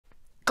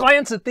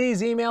glance at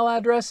these email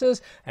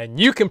addresses and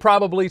you can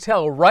probably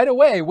tell right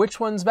away which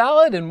one's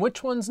valid and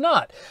which one's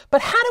not.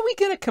 But how do we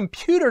get a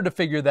computer to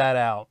figure that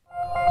out?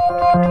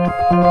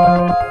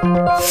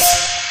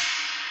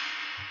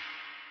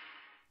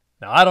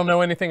 Now, I don't know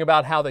anything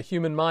about how the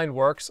human mind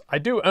works. I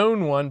do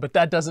own one, but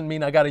that doesn't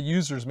mean I got a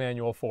user's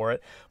manual for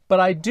it. But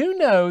I do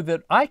know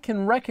that I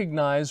can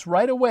recognize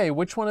right away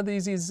which one of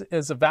these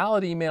is a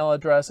valid email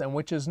address and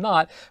which is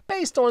not,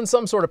 based on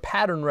some sort of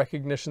pattern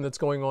recognition that's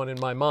going on in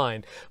my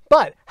mind.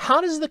 But how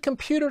does the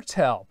computer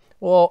tell?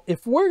 Well,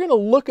 if we're going to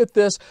look at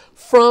this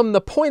from the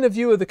point of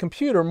view of the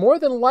computer, more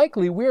than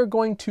likely we're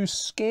going to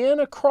scan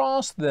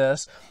across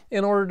this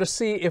in order to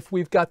see if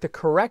we've got the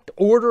correct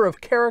order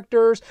of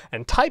characters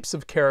and types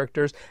of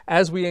characters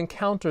as we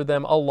encounter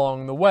them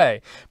along the way.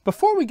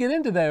 Before we get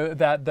into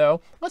that though,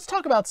 let's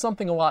talk about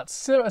something a lot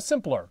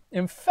simpler.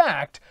 In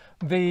fact,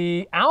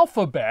 the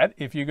alphabet,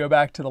 if you go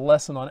back to the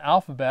lesson on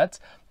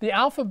alphabets, the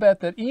alphabet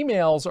that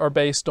emails are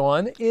based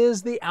on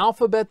is the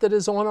alphabet that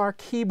is on our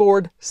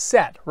keyboard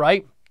set,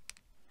 right?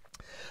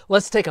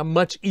 Let's take a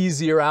much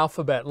easier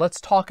alphabet. Let's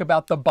talk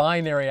about the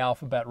binary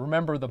alphabet.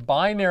 Remember, the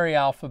binary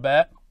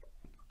alphabet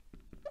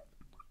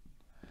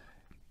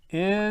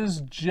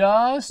is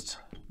just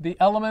the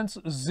elements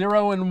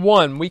 0 and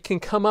 1. We can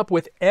come up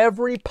with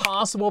every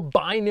possible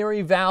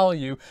binary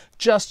value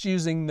just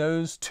using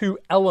those two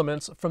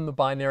elements from the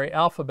binary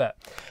alphabet.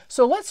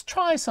 So let's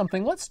try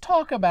something. Let's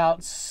talk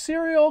about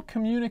serial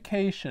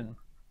communication.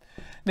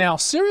 Now,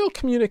 serial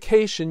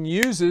communication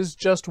uses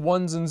just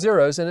ones and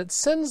zeros, and it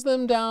sends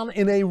them down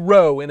in a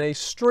row, in a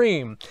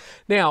stream.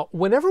 Now,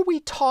 whenever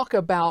we talk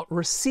about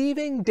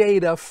receiving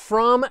data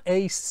from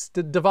a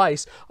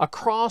device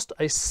across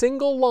a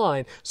single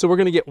line, so we're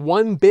going to get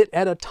one bit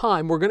at a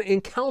time, we're going to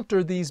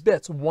encounter these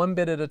bits one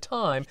bit at a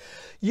time,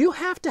 you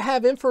have to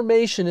have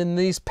information in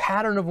these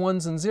pattern of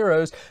ones and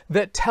zeros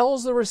that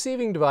tells the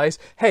receiving device,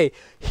 hey,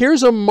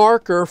 here's a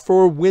marker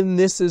for when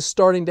this is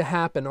starting to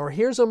happen, or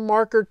here's a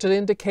marker to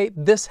indicate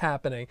this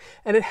happening.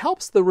 And it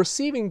helps the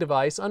receiving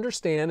device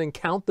understand and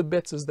count the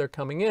bits as they're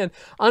coming in,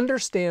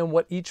 understand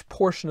what each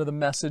portion of the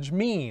message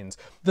means.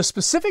 The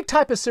specific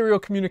type of serial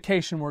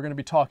communication we're going to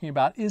be talking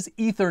about is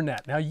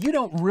Ethernet. Now, you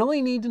don't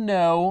really need to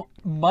know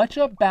much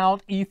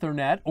about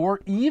Ethernet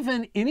or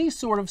even any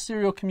sort of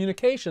serial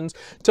communications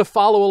to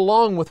follow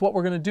along with what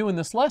we're going to do in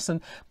this lesson,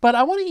 but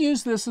I want to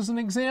use this as an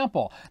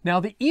example. Now,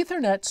 the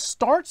Ethernet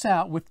starts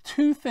out with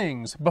two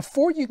things.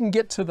 Before you can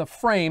get to the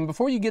frame,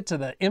 before you get to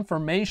the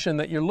information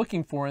that you're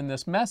looking for in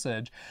this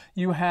message,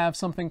 you have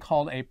something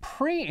called a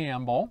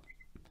preamble,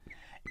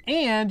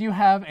 and you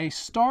have a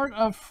start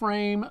of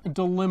frame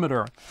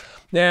delimiter.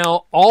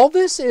 Now, all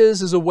this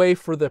is a way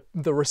for the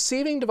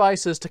receiving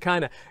devices to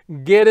kind of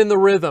get in the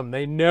rhythm.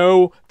 They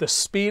know the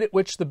speed at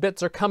which the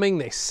bits are coming,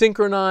 they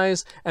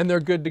synchronize, and they're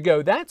good to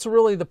go. That's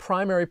really the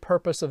primary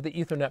purpose of the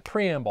Ethernet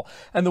preamble.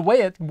 And the way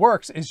it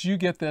works is you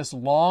get this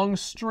long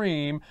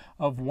stream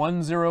of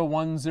 10, 10,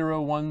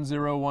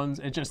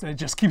 10, it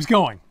just keeps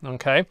going,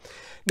 okay?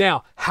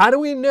 Now, how do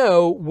we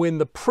know when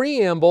the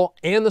preamble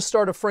and the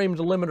start of frame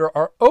delimiter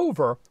are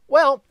over?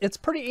 Well, it's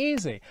pretty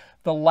easy.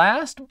 The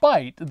last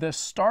byte, the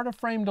start of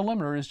frame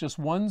delimiter, is just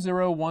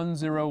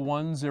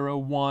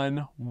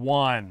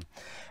 10101011.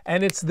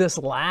 And it's this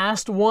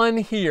last one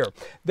here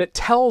that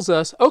tells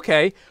us,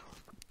 okay,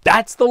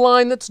 that's the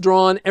line that's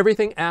drawn.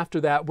 Everything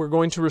after that we're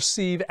going to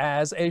receive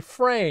as a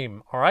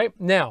frame. All right?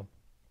 Now,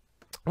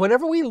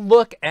 whenever we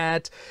look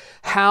at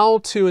how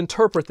to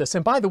interpret this,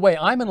 and by the way,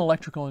 I'm an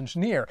electrical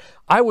engineer.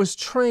 I was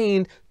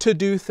trained to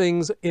do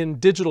things in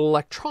digital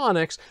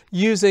electronics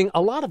using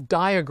a lot of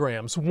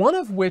diagrams, one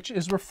of which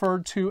is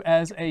referred to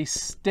as a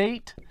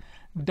state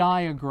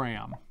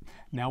diagram.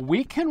 Now,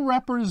 we can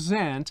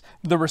represent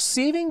the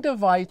receiving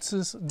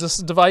device's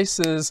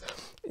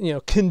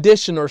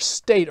condition or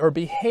state or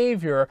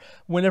behavior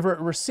whenever it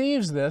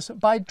receives this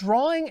by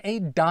drawing a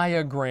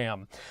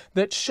diagram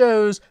that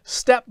shows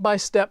step by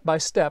step by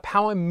step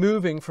how I'm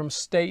moving from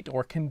state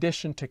or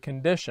condition to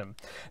condition.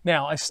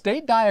 Now, a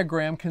state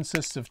diagram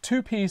consists of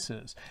two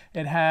pieces.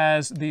 It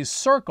has these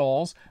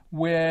circles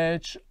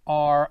which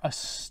are a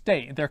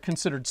state. They're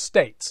considered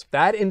states.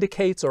 That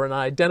indicates or an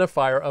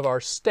identifier of our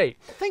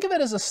state. Think of it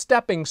as a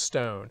stepping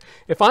stone.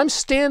 If I'm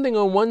standing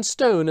on one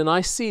stone and I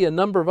see a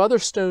number of other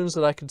stones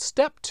that I could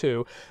step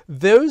to,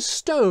 those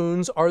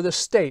stones are the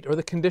state or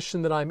the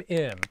condition that I'm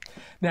in.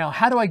 Now,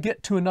 how do I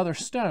get to another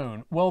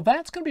stone? Well,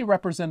 that's going to be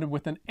represented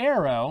with an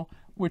arrow,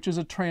 which is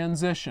a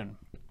transition.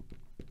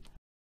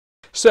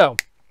 So,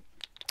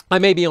 I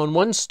may be on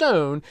one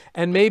stone,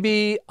 and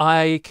maybe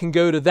I can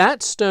go to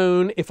that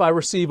stone if I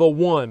receive a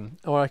 1,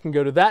 or I can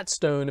go to that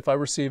stone if I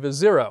receive a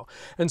 0.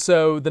 And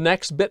so the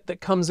next bit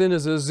that comes in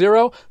is a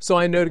 0, so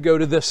I know to go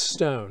to this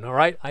stone, all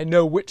right? I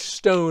know which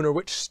stone or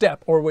which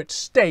step or which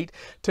state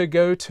to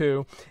go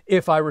to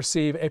if I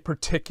receive a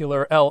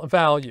particular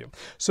value.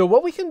 So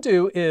what we can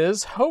do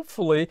is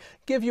hopefully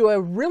give you a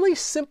really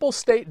simple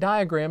state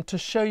diagram to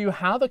show you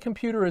how the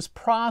computer is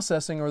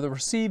processing or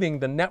receiving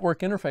the network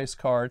interface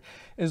card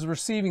is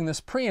receiving receiving this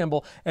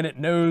preamble, and it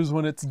knows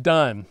when it's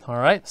done. All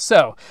right,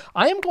 so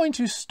I am going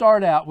to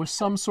start out with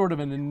some sort of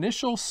an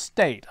initial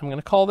state. I'm going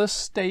to call this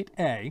state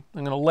A.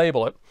 I'm going to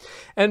label it.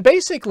 And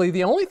basically,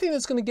 the only thing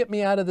that's going to get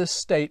me out of this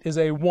state is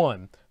a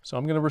 1. So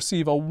I'm going to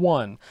receive a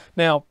 1.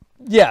 Now,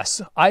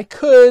 yes, I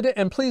could,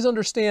 and please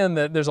understand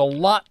that there's a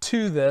lot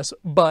to this,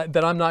 but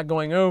that I'm not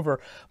going over.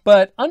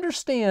 But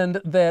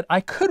understand that I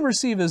could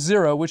receive a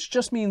 0, which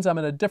just means I'm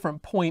at a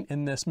different point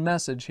in this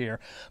message here.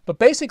 But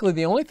basically,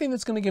 the only thing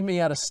that's going to get me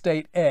out of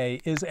state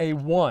A is a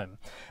 1.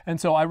 And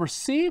so I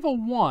receive a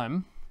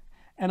 1,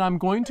 and I'm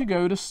going to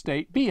go to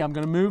state B. I'm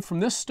going to move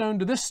from this stone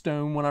to this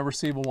stone when I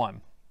receive a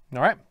 1.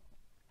 All right?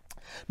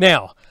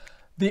 Now,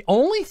 the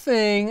only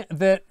thing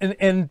that,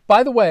 and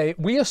by the way,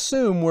 we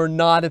assume we're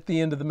not at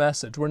the end of the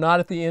message. We're not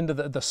at the end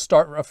of the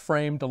start of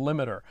frame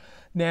delimiter.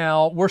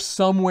 Now, we're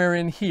somewhere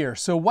in here.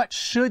 So what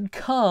should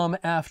come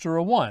after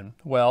a 1?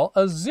 Well,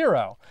 a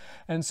 0.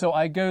 And so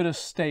I go to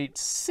state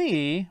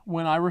C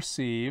when I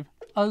receive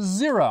a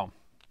 0.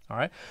 All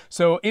right.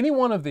 So any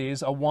one of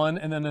these, a 1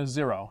 and then a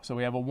 0. So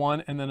we have a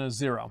 1 and then a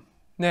 0.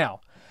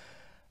 Now,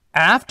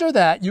 after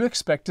that, you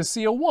expect to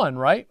see a 1,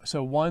 right?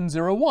 So 1,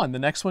 0, 1. The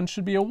next one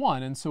should be a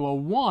 1. And so a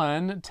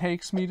 1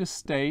 takes me to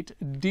state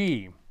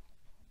D.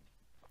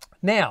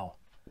 Now,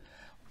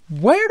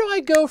 where do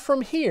I go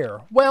from here?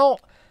 Well,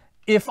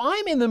 if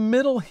I'm in the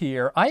middle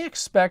here, I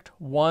expect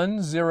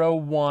 1, 0,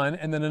 1,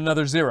 and then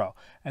another 0,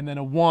 and then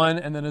a 1,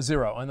 and then a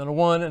 0, and then a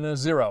 1, and a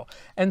 0.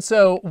 And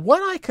so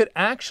what I could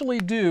actually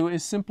do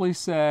is simply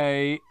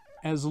say,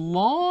 as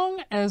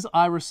long as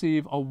I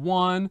receive a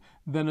 1,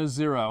 then a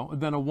 0,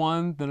 then a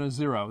 1, then a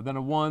 0, then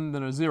a 1,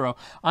 then a 0,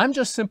 I'm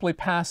just simply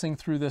passing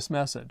through this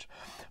message.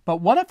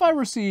 But what if I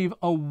receive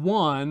a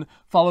 1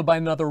 followed by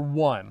another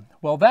 1?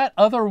 Well, that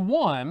other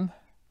 1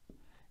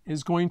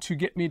 is going to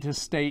get me to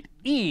state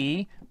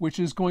E, which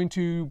is going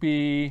to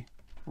be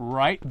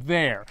right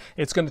there.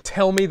 It's going to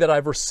tell me that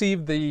I've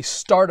received the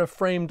start of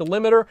frame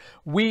delimiter.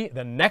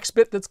 The next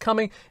bit that's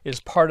coming is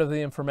part of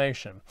the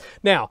information.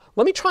 Now,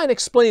 let me try and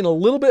explain a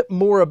little bit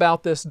more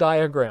about this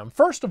diagram.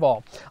 First of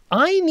all,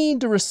 I need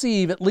to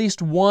receive at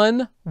least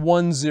 1,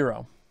 1,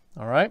 0.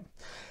 All right?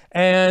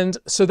 And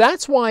so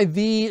that's why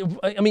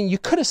you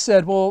could have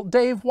said, well,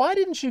 Dave, why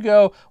didn't you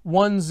go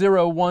 1,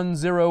 0, 1,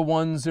 0,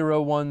 1,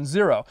 0, 1,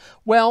 0?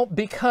 Well,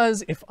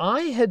 because if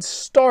I had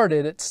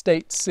started at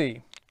state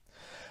C,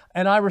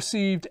 and I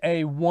received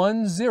a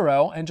 1,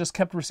 0 and just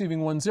kept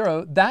receiving 1,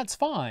 0, that's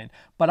fine.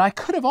 But I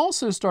could have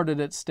also started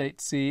at state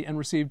C and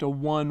received a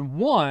 1,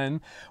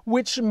 1,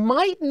 which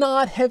might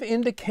not have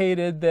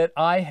indicated that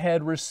I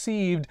had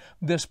received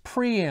this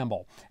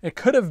preamble. It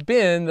could have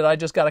been that I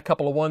just got a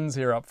couple of 1s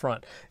here up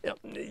front.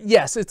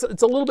 Yes, it's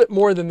a little bit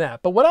more than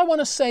that. But what I want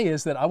to say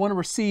is that I want to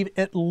receive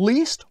at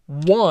least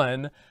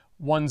 1,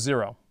 1,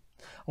 0.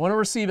 I want to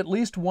receive at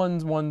least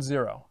 1, 1,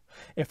 0.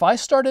 If I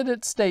started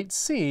at state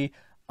C,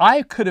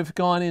 I could have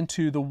gone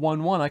into the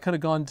 1, 1. I could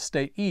have gone to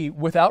state E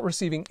without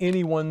receiving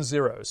any 1,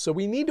 0s. So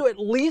we need to at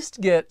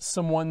least get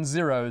some 1,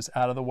 0s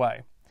out of the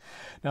way.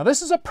 Now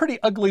this is a pretty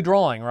ugly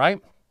drawing,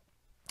 right?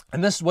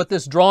 And what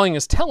this drawing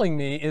is telling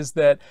me is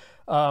that,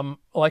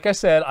 like I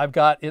said, I've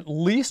got at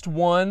least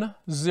 1,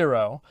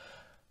 0.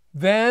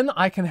 Then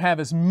I can have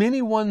as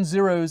many 1,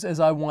 0s as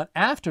I want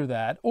after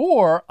that,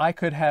 or I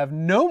could have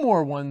no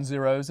more 1,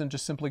 0s and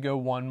just simply go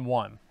 1,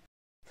 1.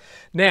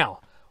 Now,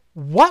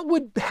 what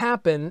would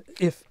happen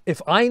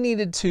if I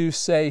needed to,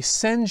 say,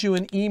 send you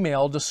an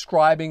email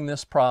describing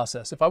this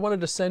process? If I wanted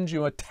to send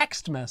you a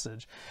text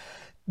message,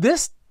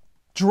 this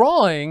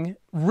drawing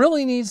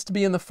really needs to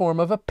be in the form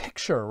of a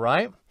picture,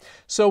 right?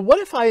 So what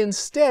if I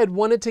instead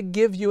wanted to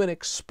give you an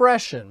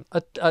expression,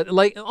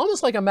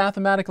 almost like a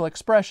mathematical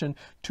expression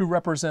to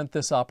represent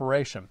this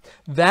operation?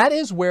 That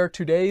is where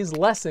today's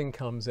lesson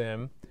comes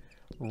in,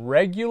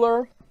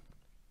 regular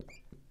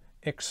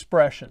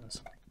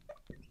expressions.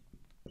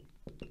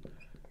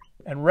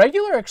 And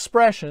regular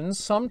expressions,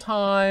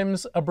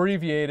 sometimes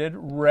abbreviated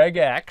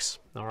RegEx,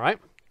 all right,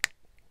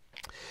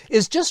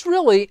 is just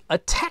really a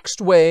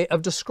text way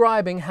of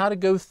describing how to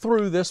go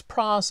through this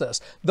process,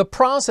 the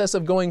process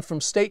of going from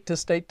state to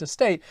state to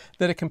state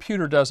that a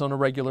computer does on a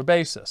regular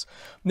basis.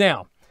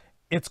 Now,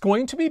 it's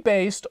going to be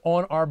based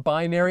on our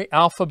binary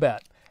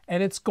alphabet.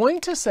 And it's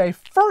going to say,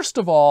 first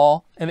of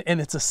all, and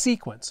it's a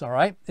sequence, all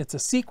right? It's a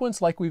sequence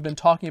like we've been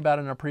talking about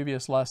in our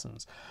previous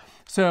lessons.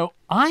 So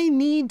I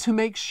need to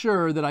make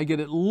sure that I get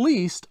at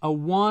least a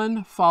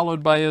 1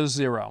 followed by a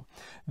 0.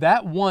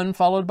 That 1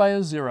 followed by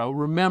a 0,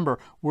 remember,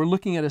 we're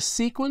looking at a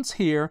sequence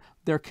here.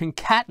 They're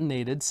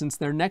concatenated since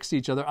they're next to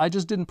each other. I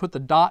just didn't put the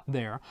dot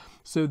there.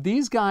 So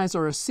these guys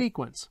are a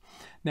sequence.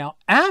 Now,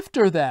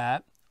 after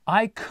that,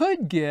 I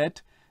could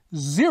get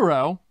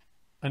 0,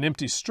 an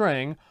empty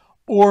string,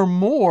 or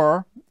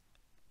more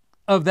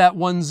of that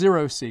 1,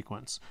 0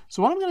 sequence.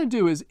 So what I'm going to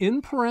do is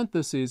in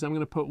parentheses, I'm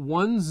going to put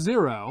 1,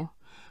 0,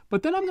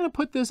 but then I'm going to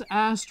put this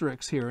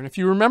asterisk here. And if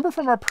you remember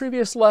from our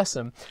previous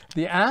lesson,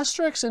 the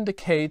asterisk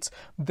indicates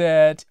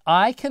that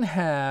I can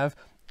have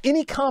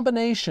any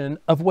combination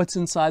of what's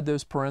inside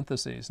those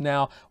parentheses.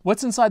 Now,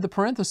 what's inside the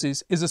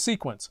parentheses is a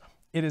sequence.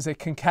 It is a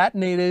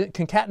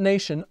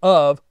concatenation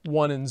of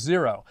 1 and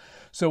 0.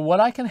 So what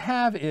I can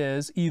have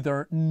is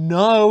either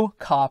no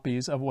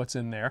copies of what's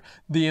in there,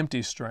 the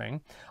empty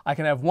string. I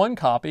can have 1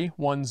 copy,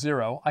 1,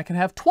 0. I can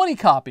have 20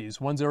 copies,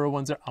 1, 0,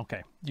 1, 0.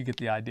 Okay, you get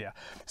the idea.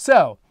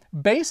 So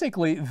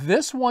basically,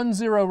 this 1,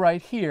 0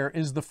 right here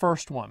is the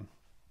first one.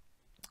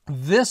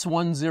 This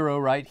 1, 0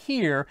 right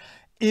here,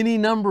 any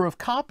number of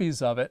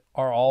copies of it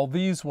are all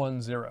these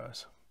 1,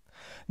 0s.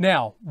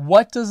 Now,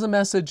 what does the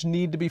message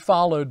need to be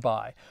followed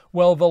by?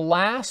 Well, the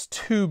last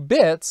 2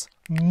 bits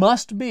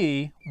must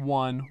be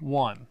 1,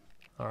 1.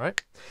 All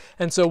right?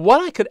 And so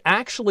what I could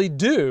actually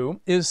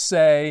do is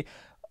say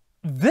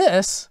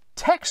this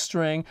text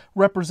string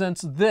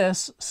represents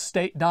this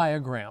state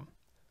diagram.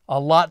 A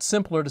lot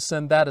simpler to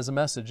send that as a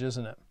message,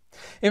 isn't it?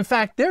 In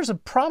fact, there's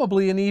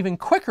probably an even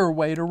quicker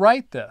way to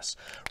write this.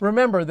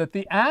 Remember that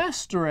the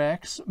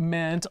asterisk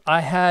meant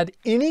I had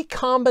any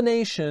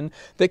combination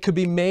that could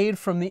be made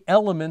from the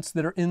elements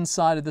that are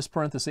inside of this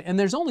parenthesis. And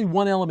there's only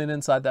one element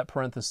inside that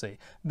parenthesis.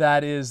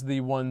 That is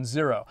the 1,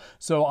 0.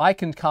 So I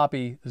can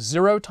copy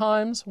 0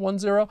 times 1,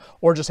 0,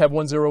 or just have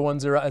 1, 0, 1,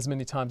 0 as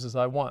many times as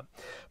I want.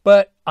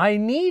 But I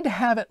need to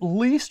have at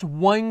least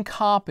 1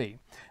 copy.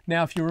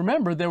 Now, if you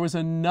remember, there was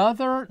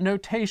another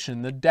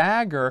notation, the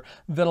dagger,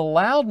 that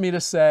allowed me to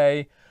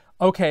say,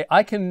 okay,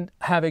 I can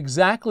have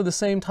exactly the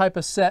same type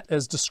of set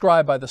as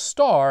described by the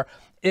star,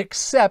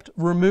 except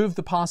remove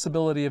the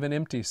possibility of an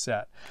empty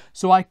set.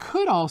 So I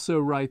could also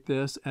write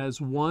this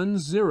as 1,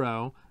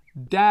 0,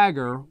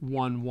 dagger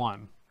 1,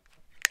 1.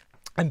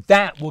 And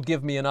that will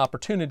give me an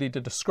opportunity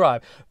to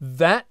describe.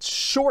 That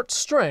short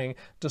string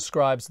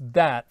describes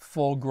that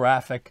full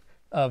graphic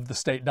of the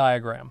state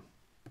diagram.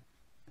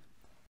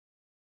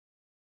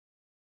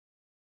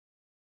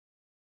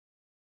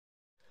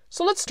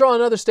 So let's draw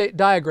another state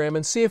diagram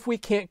and see if we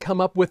can't come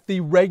up with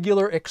the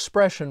regular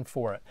expression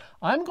for it.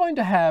 I'm going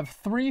to have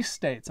 3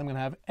 states. I'm going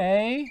to have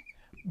A,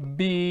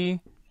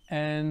 B,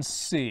 and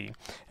C.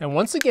 And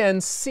once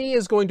again, C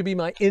is going to be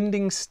my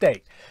ending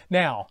state.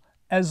 Now,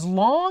 as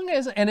long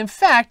as, and in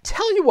fact,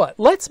 tell you what,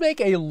 let's make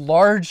a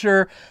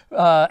larger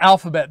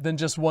alphabet than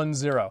just 1,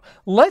 0.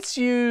 Let's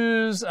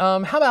use,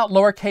 how about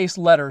lowercase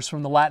letters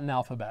from the Latin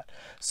alphabet?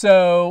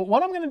 So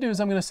what I'm going to do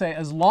is I'm going to say,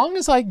 as long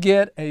as I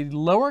get a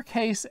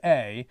lowercase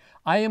a,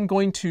 I am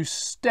going to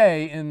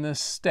stay in this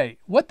state.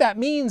 What that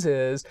means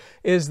is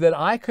that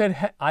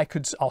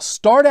I'll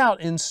start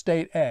out in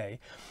state A,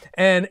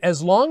 and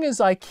as long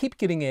as I keep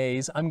getting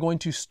A's, I'm going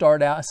to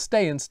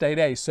stay in state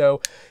A.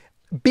 So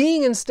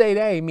being in state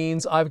A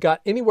means I've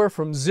got anywhere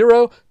from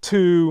 0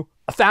 to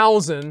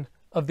 1,000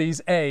 of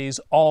these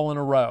A's all in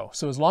a row.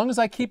 So as long as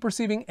I keep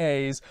receiving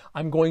A's,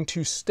 I'm going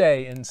to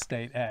stay in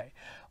state A.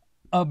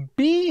 A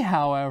B,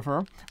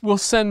 however, will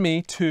send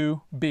me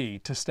to B,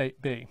 to state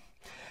B.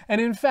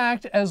 And in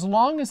fact, as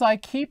long as I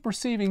keep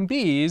receiving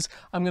B's,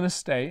 I'm going to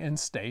stay in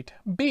state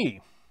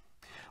B.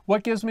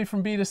 What gives me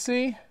from B to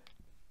C?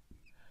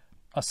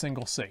 A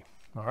single C.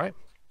 All right.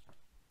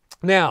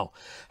 Now,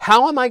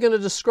 how am I going to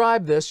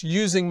describe this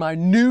using my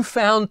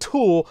newfound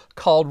tool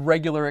called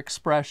regular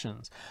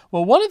expressions?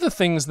 Well, one of the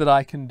things that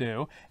I can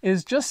do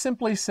is just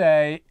simply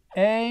say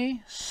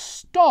A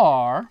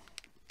star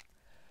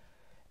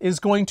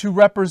is going to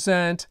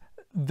represent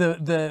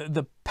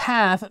the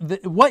path,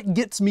 what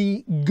gets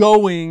me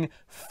going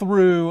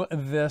through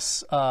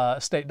this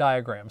state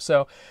diagram.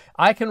 So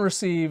I can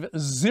receive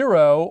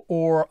 0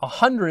 or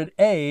 100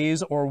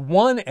 A's or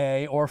 1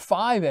 A or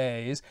 5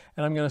 A's,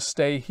 and I'm going to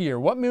stay here.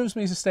 What moves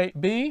me to state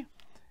B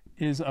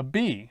is a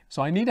B.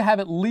 So I need to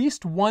have at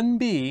least 1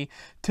 B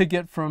to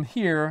get from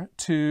here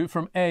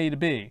from A to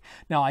B.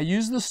 Now I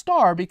use the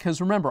star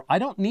because remember,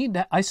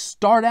 I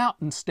start out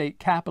in state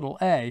capital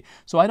A,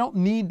 so I don't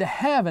need to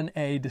have an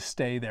A to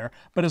stay there,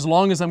 but as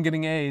long as I'm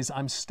getting A's,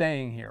 I'm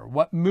staying here.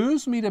 What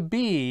moves me to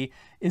B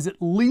is at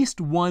least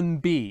 1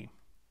 B.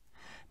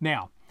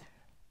 Now,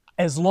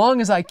 as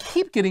long as I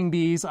keep getting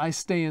B's, I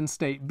stay in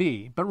state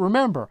B. But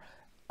remember,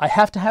 I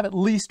have to have at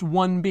least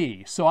 1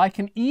 B. So I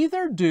can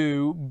either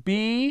do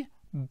B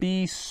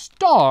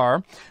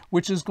star,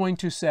 which is going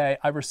to say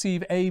I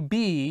receive a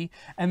B,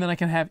 and then I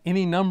can have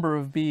any number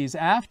of B's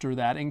after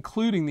that,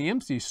 including the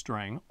empty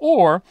string,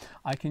 or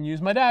I can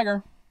use my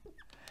dagger,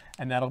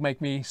 and that'll make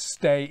me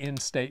stay in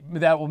state.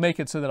 That will make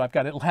it so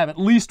that it'll have at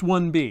least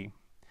 1 B.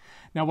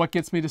 Now what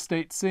gets me to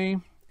state C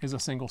is a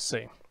single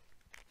C.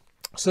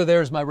 So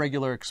there's my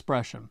regular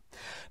expression.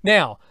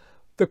 Now,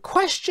 the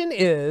question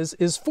is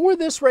for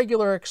this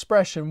regular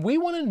expression, we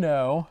want to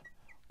know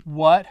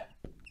what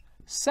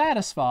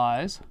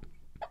satisfies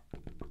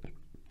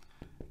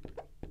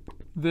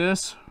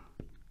this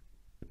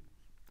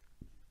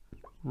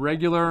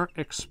regular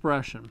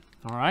expression.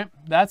 All right,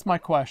 that's my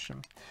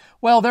question.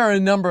 Well, there are a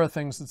number of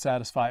things that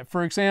satisfy it.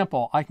 For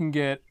example, I can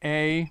get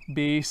A,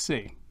 B,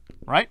 C,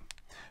 right?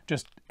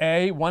 Just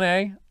A,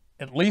 1A,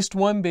 at least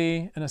 1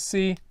 B, and a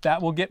C.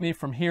 That will get me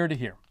from here to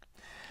here.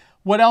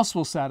 What else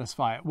will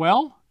satisfy it?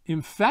 Well,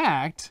 in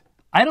fact,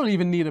 I don't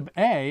even need an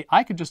A.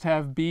 I could just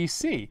have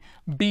BC.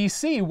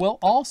 BC will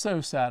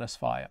also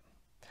satisfy it.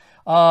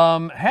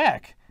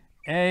 Heck,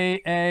 A,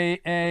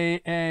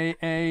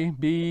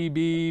 B,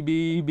 B,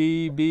 B,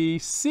 B, B,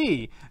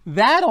 C.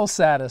 That'll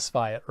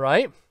satisfy it,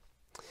 right?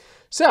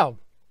 So,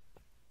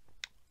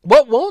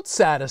 what won't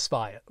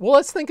satisfy it? Well,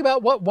 let's think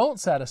about what won't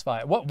satisfy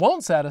it. What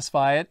won't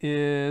satisfy it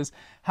is,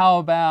 how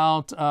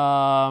about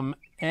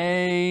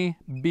A,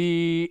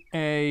 B,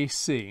 A,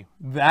 C?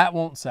 That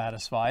won't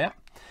satisfy it.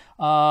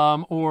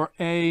 Or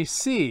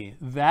AC,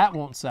 that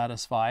won't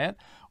satisfy it.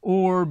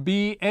 Or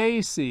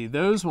BAC,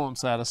 those won't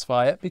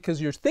satisfy it,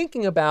 because you're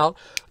thinking about,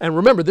 and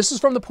remember, this is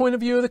from the point of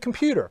view of the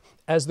computer.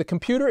 As the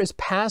computer is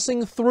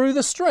passing through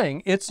the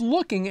string, it's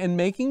looking and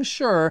making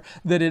sure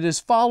that it is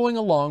following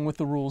along with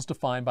the rules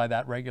defined by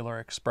that regular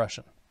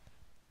expression.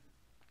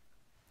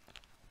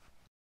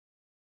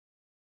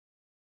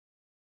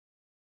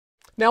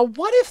 Now,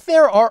 what if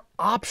there are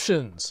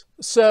options?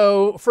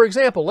 So, for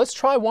example, let's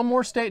try one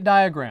more state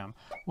diagram.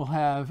 We'll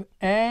have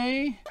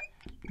A,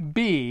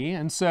 B,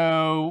 and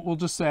so we'll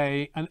just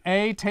say an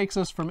A takes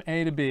us from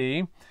A to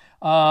B.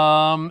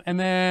 And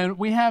then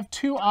we have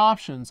two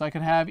options. I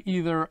could have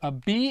either a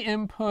B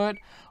input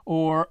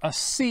or a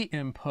C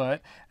input,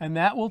 and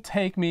that will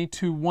take me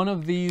to one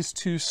of these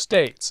two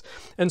states.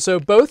 And so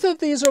both of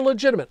these are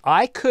legitimate.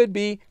 I could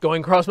be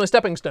going across my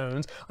stepping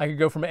stones. I could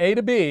go from A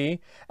to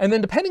B, and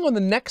then depending on the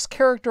next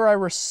character I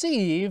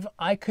receive,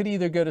 I could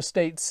either go to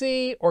state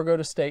C or go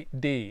to state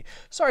D.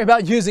 Sorry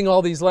about using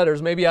all these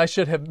letters. Maybe I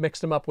should have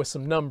mixed them up with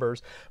some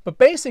numbers. But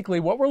basically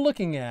what we're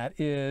looking at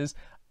is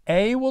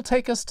A will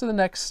take us to the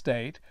next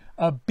state,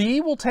 a B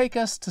will take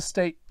us to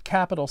state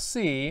capital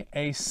C,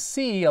 a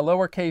C, a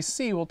lowercase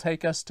c, will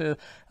take us to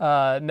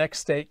next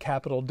state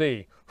capital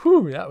D.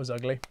 Whew, that was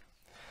ugly.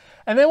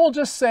 And then we'll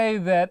just say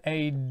that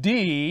a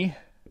D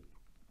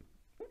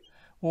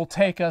will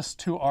take us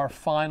to our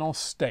final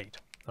state.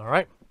 All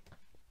right.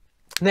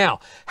 Now,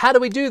 how do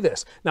we do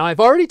this? Now, I've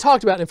already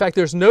talked about, in fact,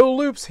 there's no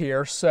loops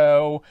here,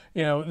 so,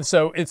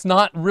 so it's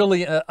not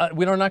really,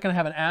 we're not going to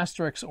have an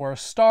asterisk or a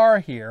star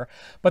here,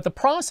 but the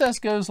process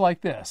goes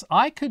like this.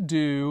 I could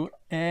do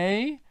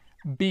A,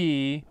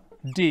 B,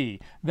 D.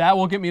 That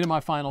will get me to my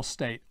final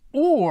state.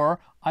 Or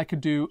I could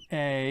do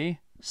A,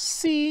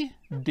 C,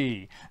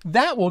 D.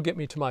 That will get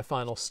me to my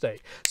final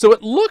state. So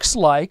it looks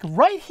like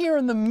right here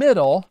in the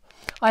middle,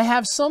 I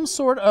have some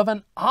sort of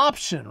an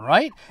option,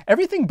 right?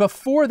 Everything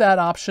before that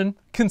option,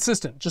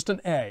 consistent, just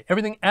an A.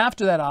 Everything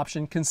after that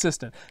option,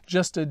 consistent,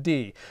 just a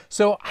D.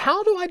 So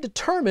how do I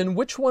determine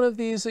which one of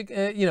these,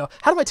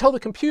 how do I tell the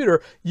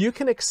computer you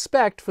can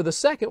expect for the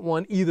second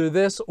one either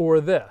this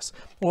or this?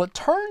 Well, it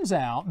turns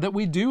out that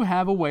we do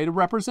have a way to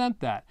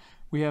represent that.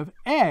 We have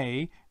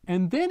A,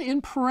 and then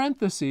in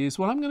parentheses,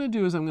 what I'm going to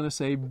do is I'm going to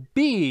say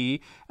B,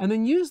 and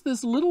then use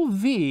this little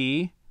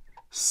v,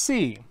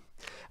 C.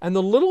 And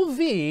the little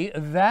v,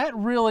 that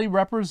really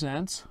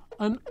represents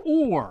an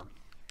OR.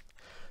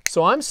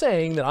 So I'm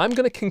saying that I'm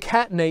going to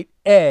concatenate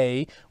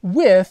A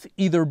with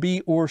either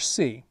B or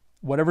C,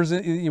 whatever's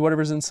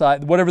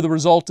inside, whatever the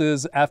result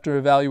is after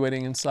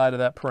evaluating inside of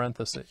that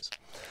parentheses.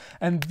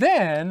 And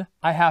then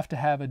I have to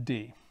have a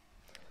D.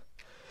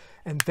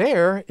 And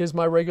there is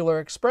my regular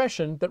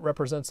expression that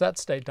represents that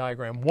state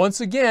diagram.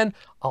 Once again,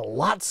 a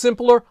lot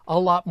simpler, a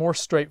lot more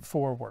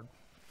straightforward.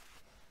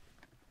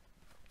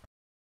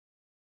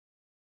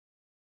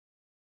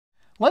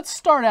 Let's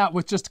start out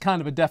with just kind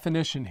of a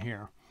definition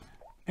here.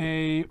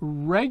 A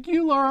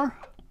regular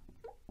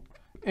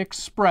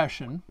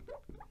expression,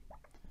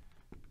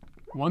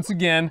 once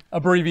again,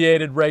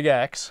 abbreviated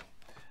RegEx,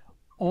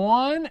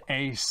 on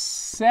a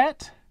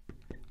set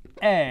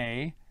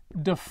A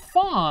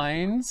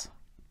defines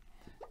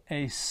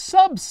a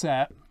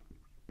subset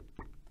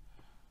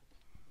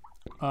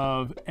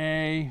of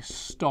A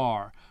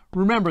star.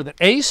 Remember that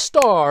A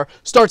star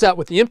starts out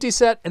with the empty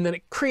set, and then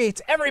it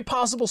creates every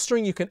possible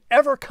string you can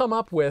ever come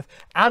up with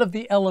out of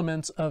the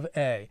elements of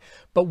A.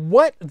 But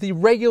what the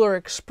regular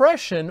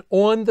expression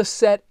on the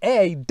set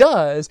A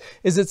does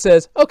is it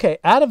says, okay,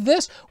 out of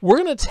this, we're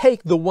going to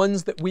take the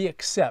ones that we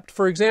accept.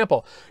 For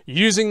example,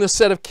 using the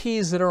set of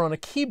keys that are on a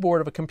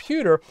keyboard of a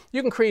computer,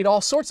 you can create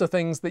all sorts of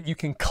things that you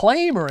can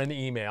claim are an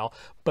email,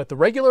 but the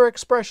regular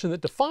expression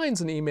that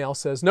defines an email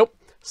says, nope,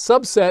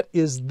 subset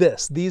is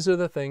this. These are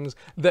the things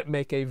that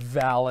make a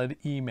valid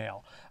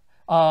email.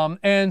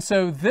 And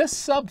so this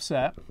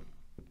subset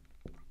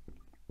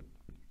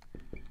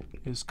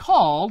is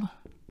called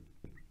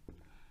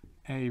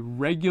a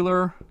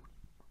regular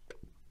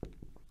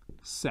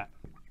set.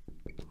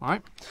 All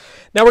right.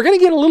 Now we're going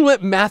to get a little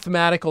bit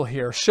mathematical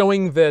here,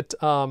 showing that,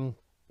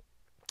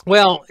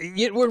 well,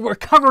 we're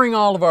covering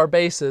all of our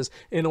bases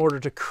in order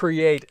to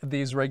create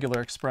these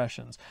regular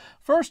expressions.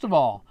 First of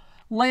all,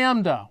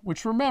 lambda,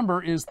 which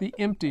remember is the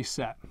empty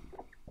set.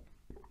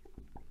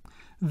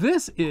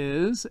 This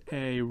is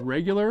a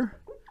regular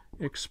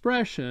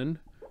expression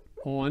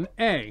on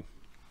A,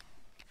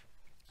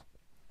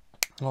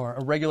 or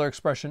a regular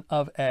expression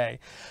of A.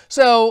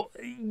 So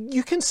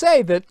you can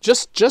say that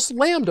just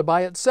lambda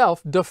by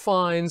itself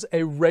defines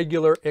a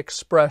regular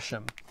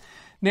expression.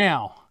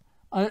 Now,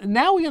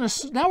 Now we're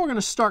going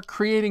to start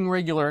creating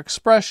regular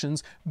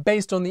expressions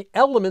based on the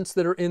elements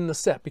that are in the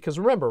set. Because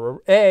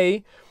remember,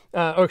 the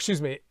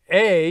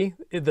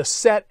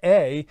set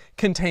A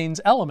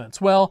contains elements.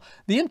 Well,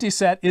 the empty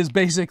set is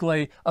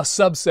basically a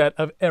subset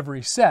of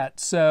every set.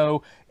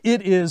 So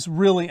it is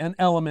really an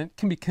element,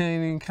 can be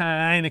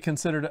kind of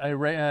considered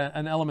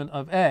an element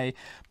of A.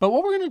 But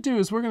what we're going to do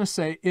is we're going to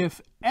say if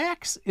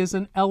X is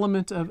an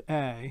element of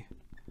A,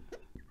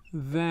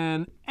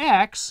 then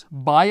X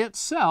by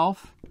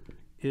itself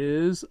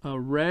is a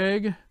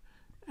regEx,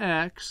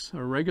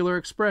 a regular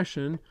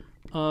expression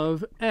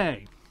of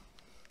A.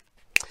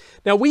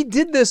 Now we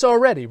did this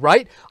already,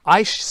 right?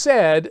 I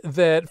said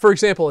that, for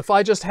example, if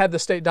I just had the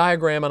state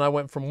diagram and I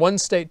went from one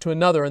state to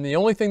another, and the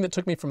only thing that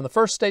took me from the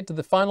first state to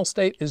the final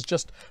state is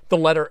just the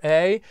letter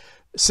A,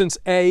 since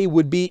A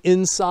would be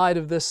inside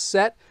of this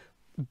set,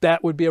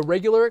 that would be a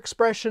regular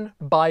expression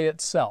by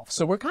itself.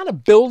 So we're kind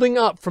of building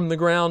up from the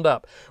ground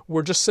up.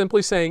 We're just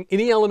simply saying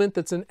any element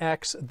that's in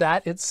X,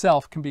 that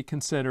itself can be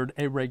considered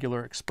a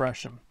regular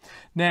expression.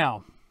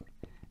 Now,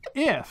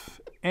 if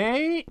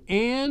A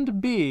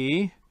and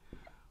B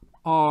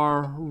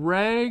are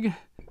regEx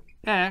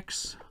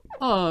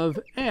of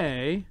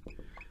A,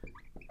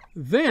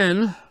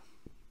 then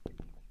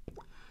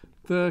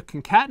the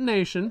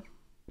concatenation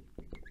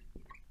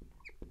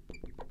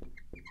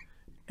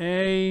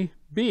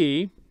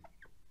AB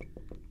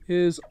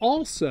is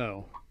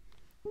also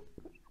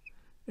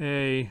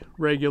a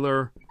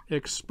regular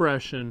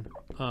expression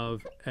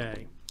of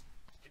A.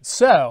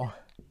 So,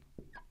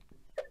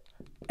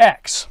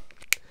 X.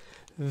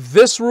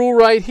 This rule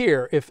right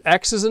here, if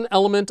X is an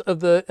element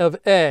of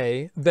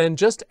A, then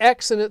just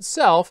X in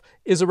itself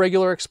is a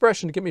regular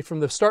expression to get me from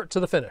the start to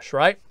the finish,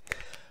 right?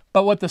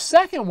 But what the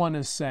second one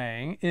is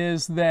saying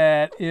is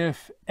that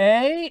if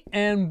A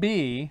and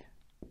B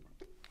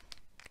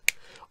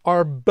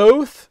are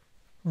both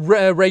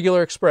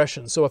regular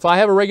expressions. So if I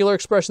have a regular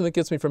expression that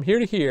gets me from here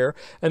to here,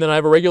 and then I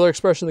have a regular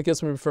expression that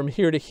gets me from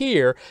here to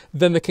here,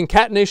 then the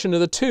concatenation of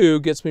the two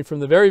gets me from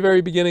the very,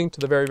 very beginning to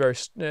the very, very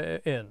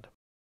end.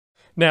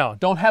 Now,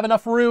 don't have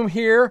enough room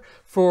here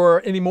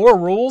for any more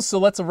rules, so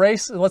let's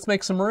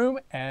make some room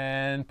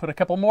and put a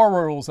couple more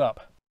rules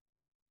up.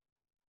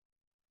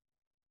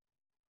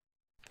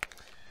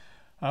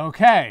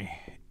 Okay,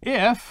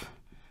 if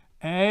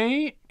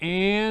A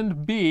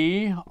and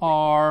B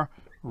are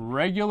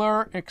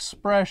regular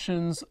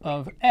expressions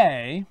of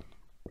A,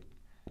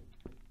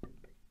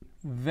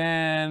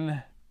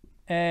 then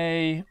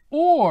A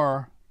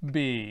or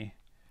B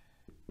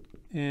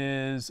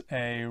is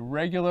a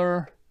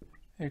regular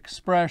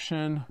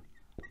expression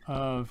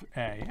of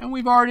A. And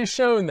we've already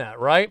shown that,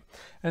 right?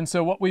 And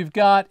so what we've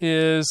got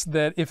is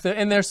that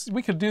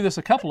we could do this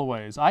a couple of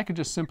ways. I could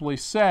just simply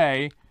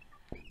say,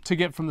 to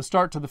get from the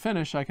start to the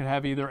finish, I could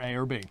have either A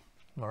or B,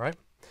 all right?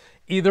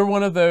 Either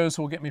one of those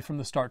will get me from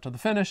the start to the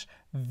finish.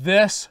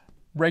 This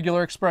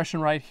regular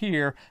expression right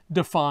here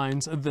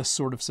defines this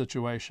sort of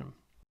situation.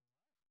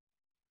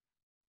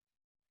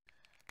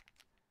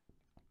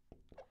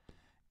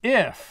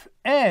 If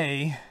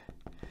A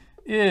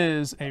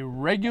is a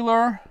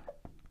regular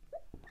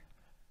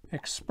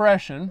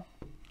expression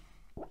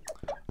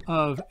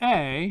of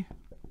A,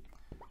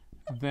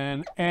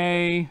 then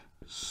A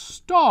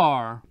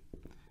star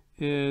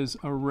is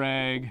a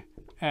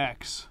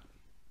regEx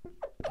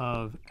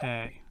of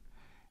A.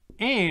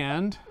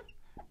 And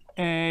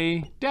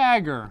A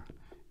dagger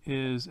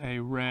is a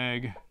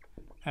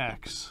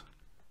regEx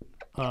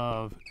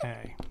of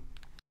A.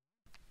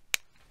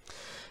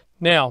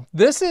 Now,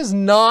 this is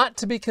not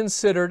to be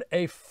considered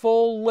a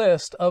full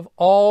list of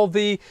all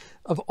the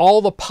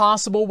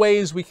possible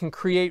ways we can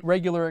create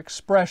regular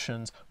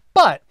expressions,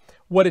 but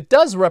what it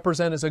does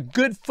represent is a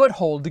good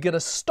foothold to get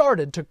us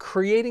started to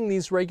creating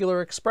these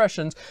regular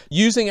expressions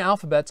using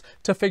alphabets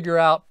to figure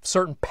out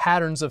certain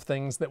patterns of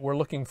things that we're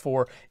looking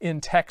for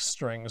in text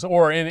strings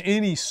or in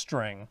any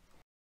string.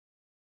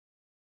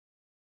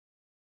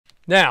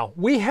 Now,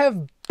 we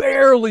have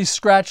barely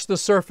scratched the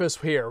surface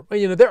here.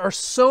 You know, there are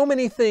so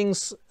many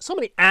things, so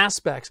many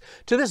aspects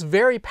to this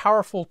very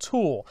powerful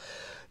tool.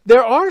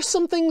 There are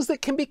some things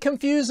that can be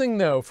confusing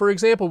though. For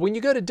example, when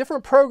you go to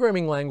different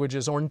programming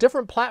languages or in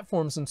different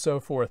platforms and so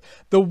forth,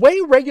 the way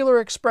regular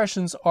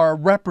expressions are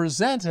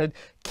represented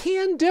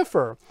can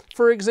differ.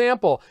 For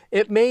example,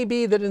 it may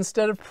be that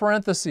instead of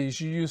parentheses,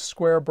 you use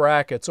square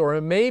brackets, or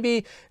it may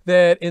be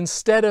that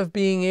instead of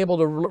being able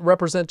to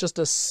represent just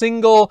a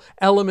single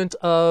element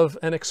of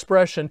an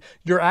expression,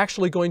 you're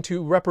actually going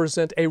to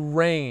represent a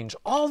range.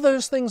 All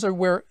those things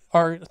are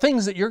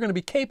things that you're going to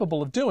be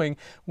capable of doing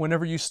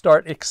whenever you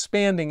start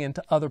expanding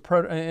into other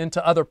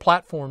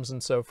platforms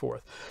and so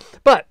forth.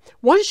 But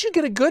once you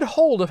get a good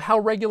hold of how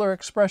regular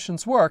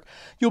expressions work,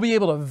 you'll be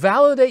able to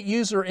validate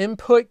user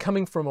input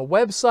coming from a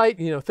website,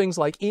 you know, things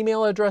like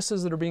email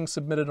addresses that are being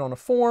submitted on a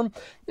form.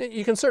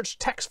 You can search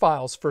text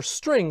files for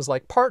strings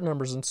like part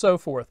numbers and so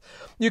forth.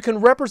 You can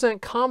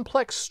represent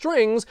complex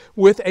strings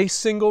with a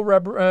single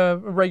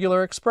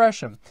regular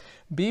expression.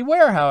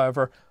 Beware,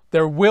 however,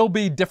 there will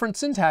be different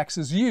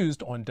syntaxes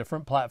used on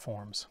different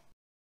platforms.